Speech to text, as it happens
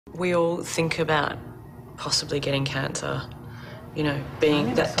We all think about possibly getting cancer, you know,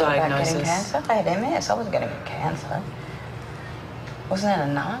 being that diagnosis. About getting cancer? I had MS. I wasn't going to get cancer. Wasn't that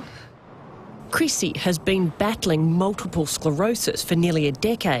enough? Chrissy has been battling multiple sclerosis for nearly a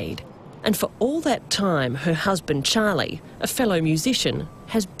decade. And for all that time, her husband Charlie, a fellow musician,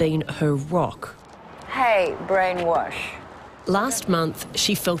 has been her rock. Hey, brainwash. Last month,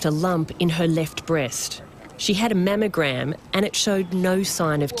 she felt a lump in her left breast. She had a mammogram and it showed no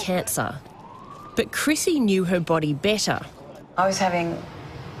sign of cancer. But Chrissy knew her body better. I was having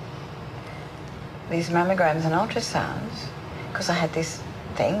these mammograms and ultrasounds because I had this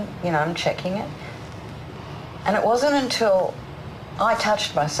thing, you know, I'm checking it. And it wasn't until I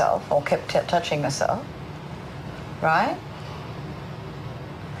touched myself, or kept touching myself, right?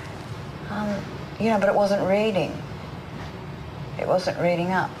 You know, but it wasn't reading. It wasn't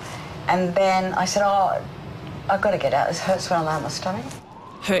reading up. And then I said, oh, I've got to get out. This hurts when I lay on my stomach.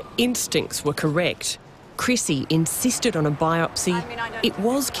 Her instincts were correct. Chrissy insisted on a biopsy. It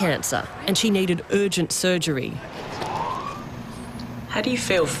was cancer and she needed urgent surgery. How do you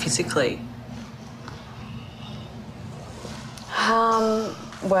feel physically?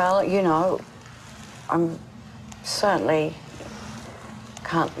 Well, you know, I'm certainly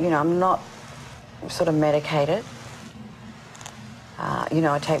can't, you know, I'm not sort of medicated. You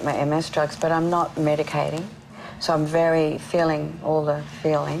know, I take my MS drugs, but I'm not medicating. So I'm feeling all the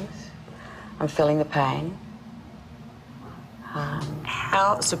feelings. I'm feeling the pain.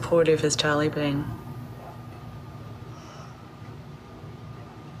 How supportive has Charlie been?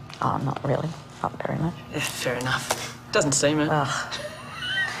 Oh, not really. Not very much. Yeah, fair enough. Doesn't seem it. Ugh.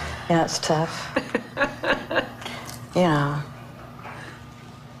 Yeah, it's tough. You know.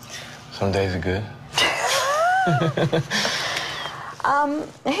 Some days are good.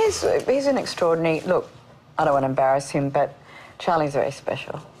 He's an extraordinary... Look, I don't want to embarrass him, but Charlie's very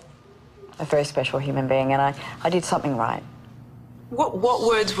special. A very special human being, and I did something right. What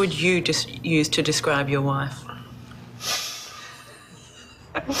words would you use to describe your wife?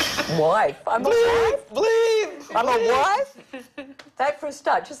 Wife. I'm a wife? Bleep! I'm a wife? That for a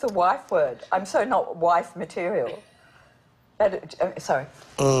start, just the wife word. I'm so not wife material. Sorry.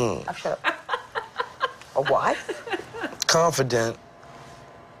 I've shut up. A wife? Confident.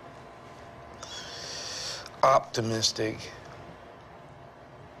 Optimistic.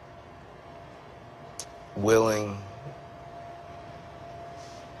 Willing.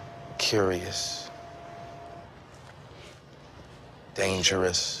 Curious.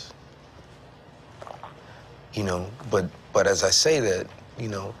 Dangerous. You know, but as I say that, you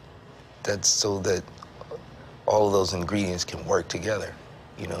know, that's so that all of those ingredients can work together,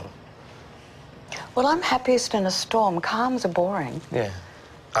 you know. Well, I'm happiest in a storm. Calms are boring. Yeah.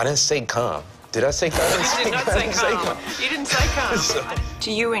 I didn't say calm. Did I say calm? You did not say calm. You didn't say calm.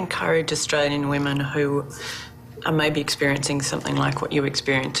 Do you encourage Australian women who are maybe experiencing something like what you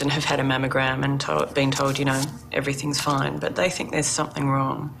experienced and have had a mammogram and been told, you know, everything's fine, but they think there's something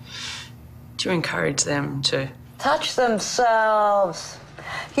wrong? Do you encourage them to... Touch themselves.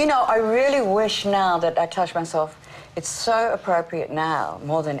 You know, I really wish now that I touch myself. It's so appropriate now,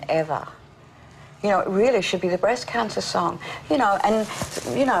 more than ever. You know, it really should be the breast cancer song. You know, and,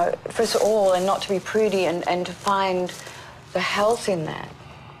 you know, for us all, and not to be prudy and to find the health in that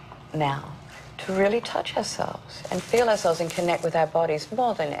now. To really touch ourselves and feel ourselves and connect with our bodies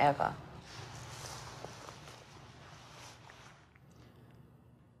more than ever.